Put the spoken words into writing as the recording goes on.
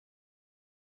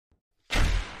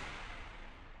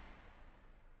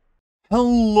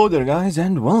Hello there guys,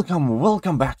 and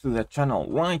welcome back to the channel.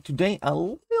 Right, today a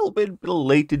little bit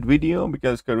belated video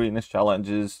because Carina's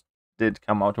challenges did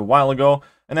come out a while ago,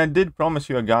 and I did promise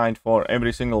you a guide for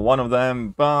every single one of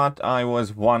them, but I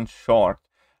was one short.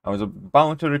 I was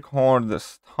about to record the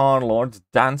Star-Lord's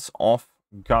dance-off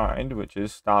guide, which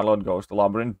is Star-Lord goes to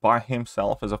Labyrinth by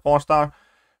himself as a 4-star,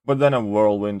 but then a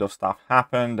whirlwind of stuff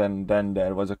happened, and then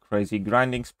there was a crazy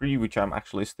grinding spree, which I'm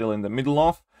actually still in the middle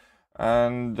of.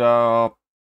 And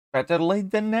better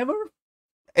late than never.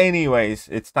 Anyways,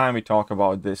 it's time we talk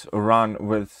about this run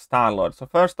with Star-Lord. So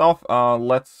first off,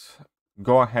 let's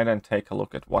go ahead and take a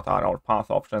look at what are our path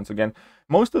options. Again,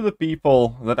 most of the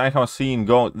people that I have seen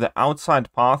go the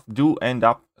outside path do end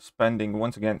up spending,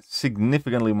 once again,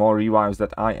 significantly more revives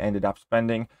that I ended up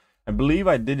spending. I believe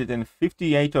I did it in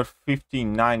 58 or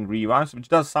 59 revives, which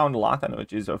does sound a lot, and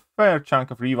which is a fair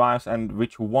chunk of revives, and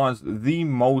which was the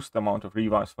most amount of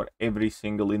revives for every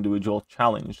single individual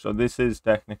challenge. So this is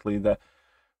technically the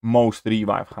most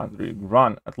revive 100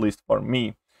 run, at least for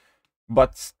me.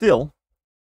 But still,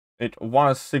 it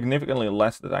was significantly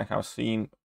less that I have seen,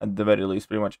 at the very least,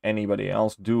 pretty much anybody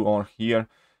else do, or hear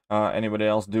anybody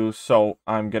else do. So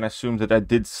I'm gonna assume that I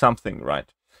did something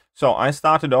right. So I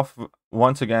started off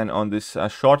once again on this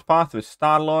short path with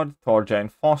Star-Lord, Thor Jane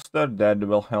Foster,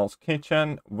 Daredevil Hell's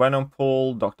Kitchen, Venom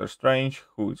Pool, Doctor Strange,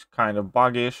 who's kind of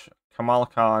buggish, Kamal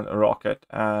Khan, Rocket,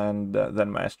 and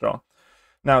then Maestro.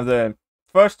 Now the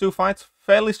first two fights,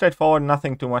 fairly straightforward,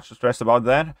 nothing too much to stress about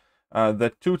there.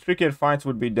 The two trickier fights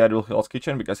would be Daredevil Hell's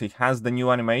Kitchen, because he has the new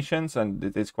animations and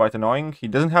it is quite annoying. He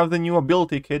doesn't have the new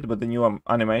ability kit, but the new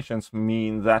animations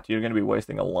mean that you're going to be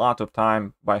wasting a lot of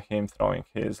time by him throwing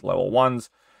his level 1s,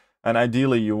 and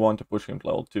ideally you want to push him to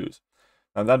level 2s.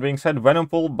 Now that being said, Venom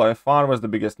Pool by far was the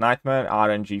biggest nightmare,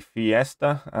 RNG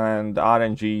Fiesta, and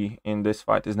RNG in this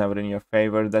fight is never in your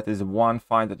favor. That is one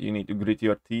fight that you need to grit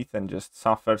your teeth and just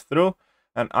suffer through.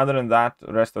 And other than that,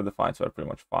 the rest of the fights were pretty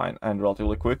much fine and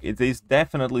relatively quick. It is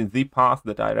definitely the path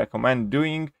that I recommend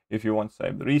doing if you want to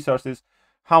save the resources.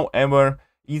 However,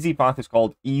 easy path is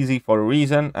called easy for a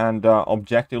reason, and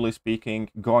objectively speaking,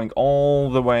 going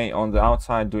all the way on the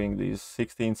outside, doing these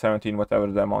 16, 17, whatever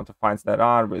the amount of fights there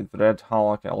are, with Red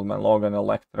Hulk, Elmandalorian,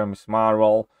 Elektra, Miss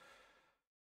Marvel,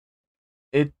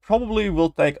 it probably will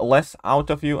take less out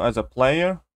of you as a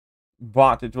player,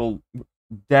 but it will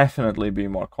definitely be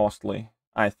more costly,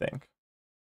 I think.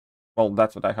 Well,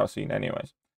 that's what I have seen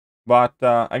anyways. But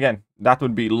again, that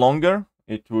would be longer,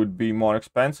 it would be more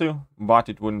expensive, but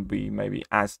it wouldn't be maybe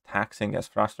as taxing, as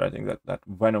frustrating that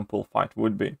Venom Pool fight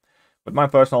would be. But my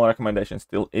personal recommendation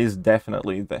still is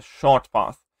definitely the short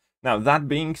path. Now, that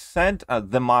being said,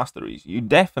 the masteries, you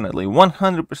definitely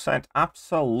 100%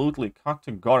 absolutely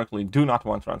categorically do not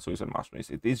want to run Suicide Masteries.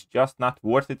 It is just not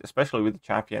worth it, especially with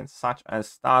champions such as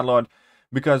Star-Lord.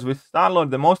 Because with Star-Lord,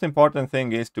 the most important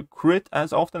thing is to crit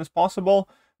as often as possible,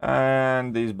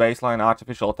 and these baseline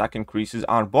artificial attack increases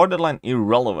are borderline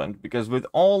irrelevant, because with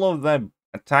all of the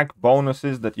attack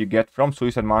bonuses that you get from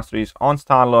Suicide Masteries on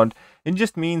Star-Lord, it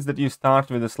just means that you start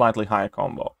with a slightly higher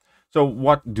combo. So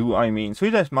what do I mean?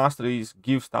 Suicide Masteries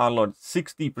give Star-Lord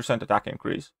 60% attack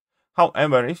increase.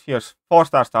 However, if your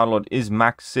 4-star Star-Lord is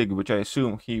max Sig, which I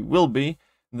assume he will be,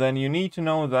 then you need to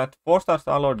know that 4-star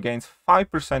Star-Lord gains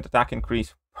 5% attack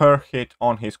increase per hit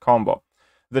on his combo.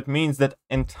 That means that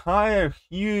entire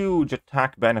huge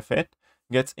attack benefit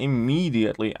gets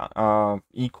immediately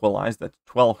equalized at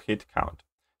 12 hit count.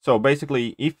 So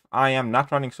basically, if I am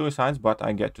not running suicides, but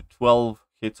I get to 12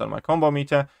 hits on my combo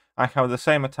meter, I have the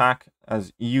same attack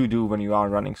as you do when you are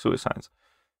running suicides.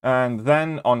 And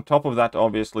then on top of that,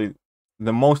 obviously,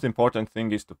 the most important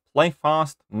thing is to play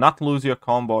fast, not lose your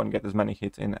combo, and get as many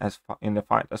hits in the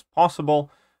fight as possible.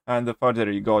 And the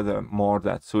further you go, the more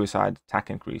that suicide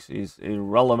attack increase is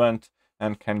irrelevant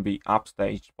and can be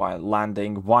upstaged by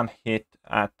landing one hit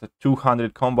at the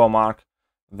 200 combo mark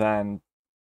than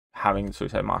having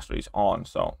Suicide Masteries on.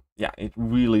 So yeah, it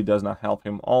really does not help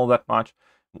him all that much.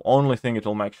 The only thing it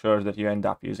will make sure that you end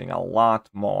up using a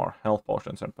lot more health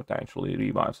potions and potentially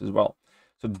revives as well.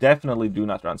 So definitely do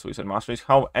not run Suicide Masteries.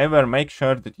 However, make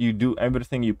sure that you do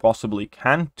everything you possibly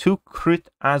can to crit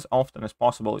as often as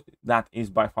possible. That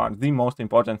is by far the most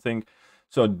important thing.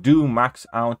 So do max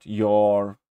out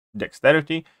your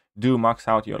dexterity, do max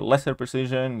out your lesser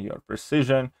precision, your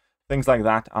precision. Things like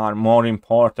that are more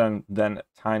important than a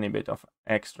tiny bit of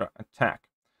extra attack.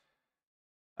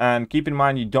 And keep in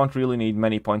mind, you don't really need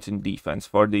many points in defense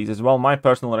for these as well. My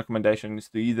personal recommendation is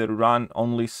to either run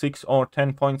only 6 or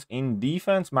 10 points in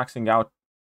defense, maxing out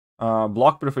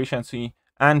block proficiency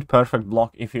and perfect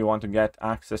block if you want to get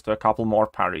access to a couple more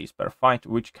parries per fight,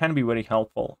 which can be very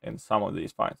helpful in some of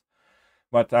these fights.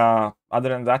 But other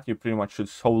than that, you pretty much should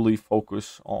solely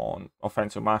focus on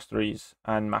offensive masteries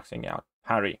and maxing out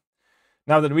parry.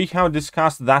 Now that we have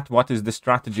discussed that, what is the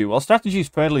strategy? Well, strategy is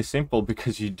fairly simple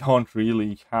because you don't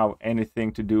really have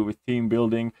anything to do with team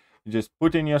building. You just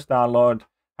put in your Star-Lord,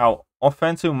 how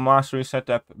offensive mastery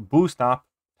setup, boost up,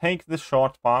 take the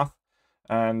short path,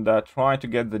 and try to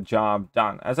get the job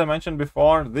done. As I mentioned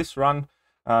before, this run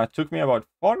took me about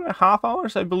 4.5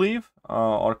 hours, I believe,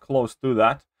 or close to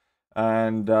that,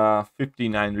 and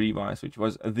 59 revives, which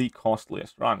was the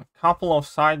costliest run. Couple of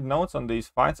side notes on these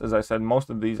fights. As I said, most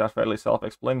of these are fairly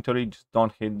self-explanatory. Just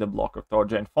don't hit the block of Thor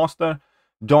Jane Foster.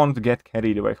 Don't get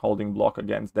carried away holding block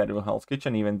against Daredevil Hell's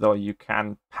Kitchen, even though you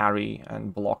can parry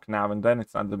and block now and then.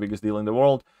 It's not the biggest deal in the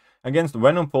world. Against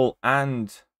Venompool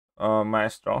and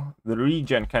Maestro, the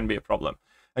regen can be a problem.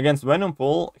 Against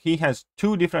Venompool, he has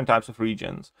two different types of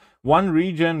regions. One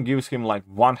region gives him like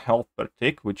 1 health per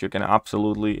tick, which you can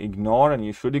absolutely ignore and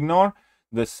you should ignore.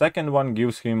 The second one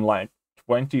gives him like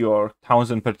 20 or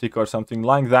 1000 per tick or something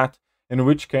like that, in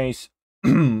which case,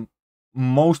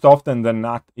 most often than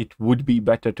not, it would be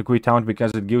better to quit out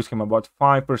because it gives him about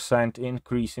 5%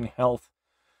 increase in health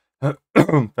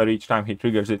per each time he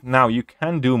triggers it. Now, you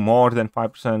can do more than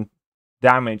 5%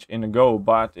 damage in a go,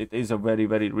 but it is a very,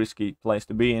 very risky place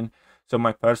to be in. So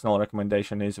my personal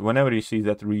recommendation is whenever you see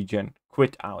that regen,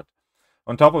 quit out.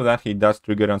 On top of that, he does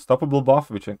trigger Unstoppable buff,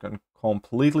 which can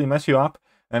completely mess you up.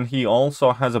 And he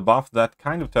also has a buff that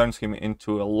kind of turns him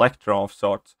into Electro of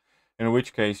sorts, in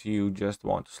which case you just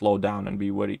want to slow down and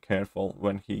be very careful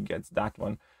when he gets that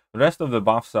one. The rest of the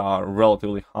buffs are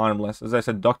relatively harmless. As I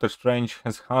said, Doctor Strange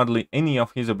has hardly any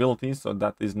of his abilities, so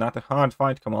that is not a hard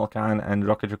fight. Kamal Khan and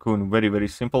Rocket Raccoon, very, very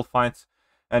simple fights.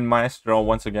 And Maestro,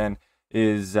 once again,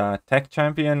 is Tech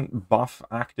Champion, buff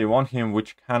active on him,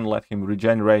 which can let him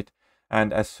regenerate.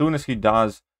 And as soon as he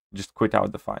does, just quit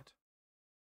out the fight.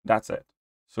 That's it.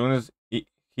 As soon as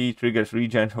he triggers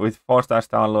regen with 4-star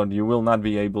Star-Lord, you will not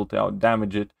be able to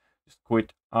out-damage it. Just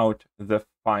quit out the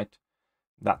fight.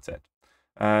 That's it.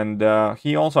 And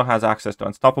he also has access to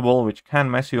Unstoppable, which can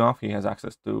mess you up. He has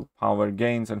access to power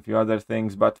gains and a few other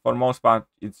things, but for most part,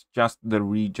 it's just the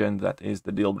regen that is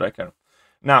the deal breaker.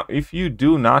 Now, if you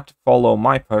do not follow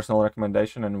my personal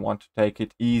recommendation and want to take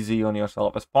it easy on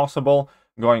yourself as possible,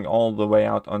 going all the way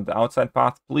out on the outside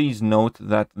path, please note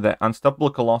that the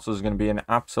Unstoppable Colossus is going to be an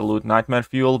absolute nightmare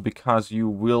fuel because you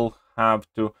will have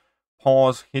to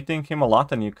pause hitting him a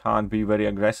lot and you can't be very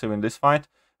aggressive in this fight.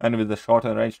 And with the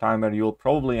shortened range timer, you'll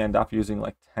probably end up using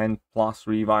like 10 plus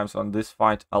revives on this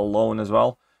fight alone as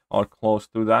well, or close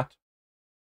to that.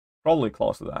 Probably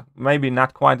close to that. Maybe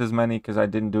not quite as many because I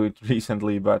didn't do it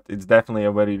recently, but it's definitely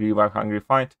a very revive hungry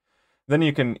fight. Then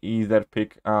you can either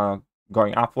pick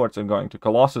going upwards and going to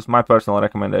Colossus. My personal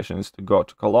recommendation is to go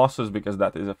to Colossus because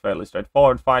that is a fairly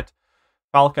straightforward fight.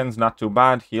 Falcon's not too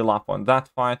bad. Heal up on that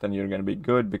fight and you're going to be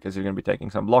good because you're going to be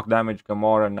taking some block damage.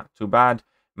 Gamora, not too bad.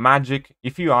 Magic,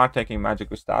 if you are taking magic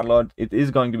with Star-Lord, it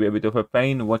is going to be a bit of a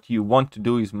pain. What you want to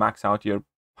do is max out your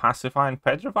Pacify and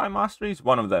Petrify masteries,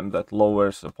 one of them that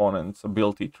lowers opponents'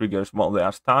 ability triggers while they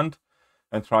are stunned,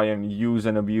 and try and use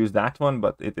and abuse that one,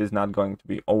 but it is not going to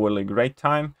be overly great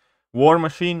time. War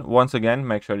Machine, once again,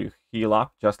 make sure you heal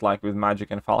up, just like with Magic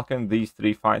and Falcon. These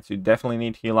 3 fights, you definitely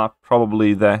need heal up,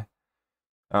 probably the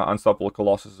Unstoppable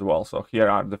Colossus as well. So here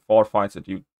are the 4 fights that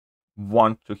you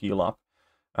want to heal up.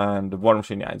 And the War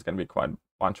Machine, yeah, it's going to be quite a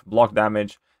bunch of block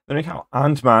damage. Then we have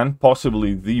Ant-Man,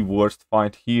 possibly the worst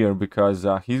fight here, because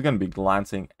he's going to be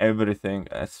glancing everything,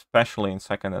 especially in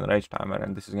second and rage timer,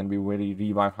 and this is going to be a very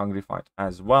revive-hungry fight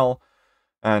as well.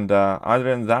 And other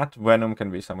than that, Venom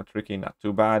can be somewhat tricky, not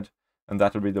too bad, and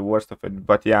that would be the worst of it.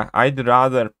 But yeah, I'd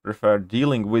rather prefer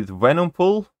dealing with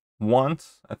Venompool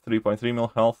once at 3.3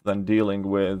 mil health than dealing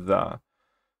with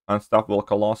Unstoppable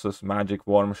Colossus, Magic,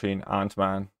 War Machine,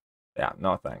 Ant-Man. Yeah,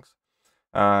 no thanks.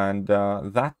 And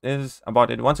that is about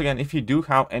it. Once again, if you do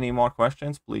have any more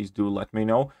questions, please do let me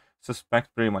know.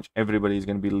 Suspect pretty much everybody is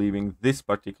going to be leaving this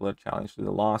particular challenge to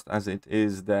the last, as it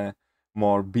is the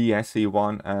more BSy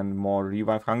one and more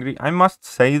revive hungry. I must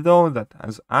say though that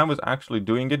as I was actually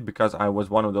doing it, because I was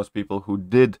one of those people who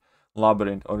did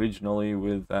Labyrinth originally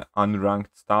with unranked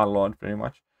Star-Lord pretty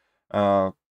much,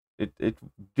 it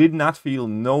did not feel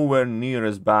nowhere near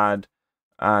as bad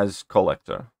as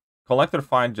Collector. Collector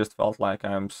fight just felt like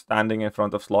I'm standing in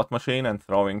front of slot machine and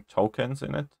throwing tokens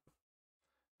in it.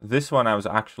 This one I was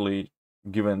actually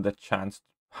given the chance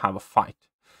to have a fight,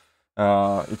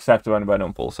 except when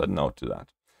Venompool said no to that.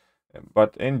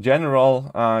 But in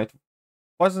general, it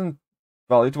wasn't,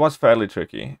 well, it was fairly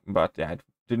tricky, but yeah, it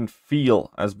didn't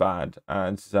feel as bad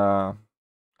as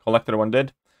Collector one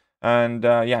did. And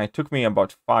yeah, it took me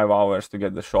about 5 hours to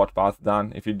get the short path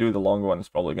done. If you do the long one, it's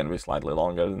probably going to be slightly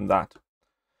longer than that.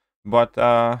 But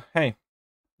hey,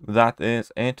 that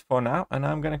is it for now, and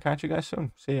I'm going to catch you guys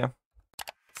soon. See ya.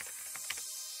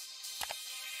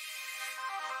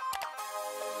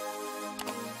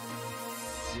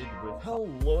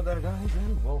 Hello there guys,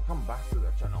 and welcome back to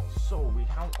the channel. So we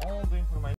have all the information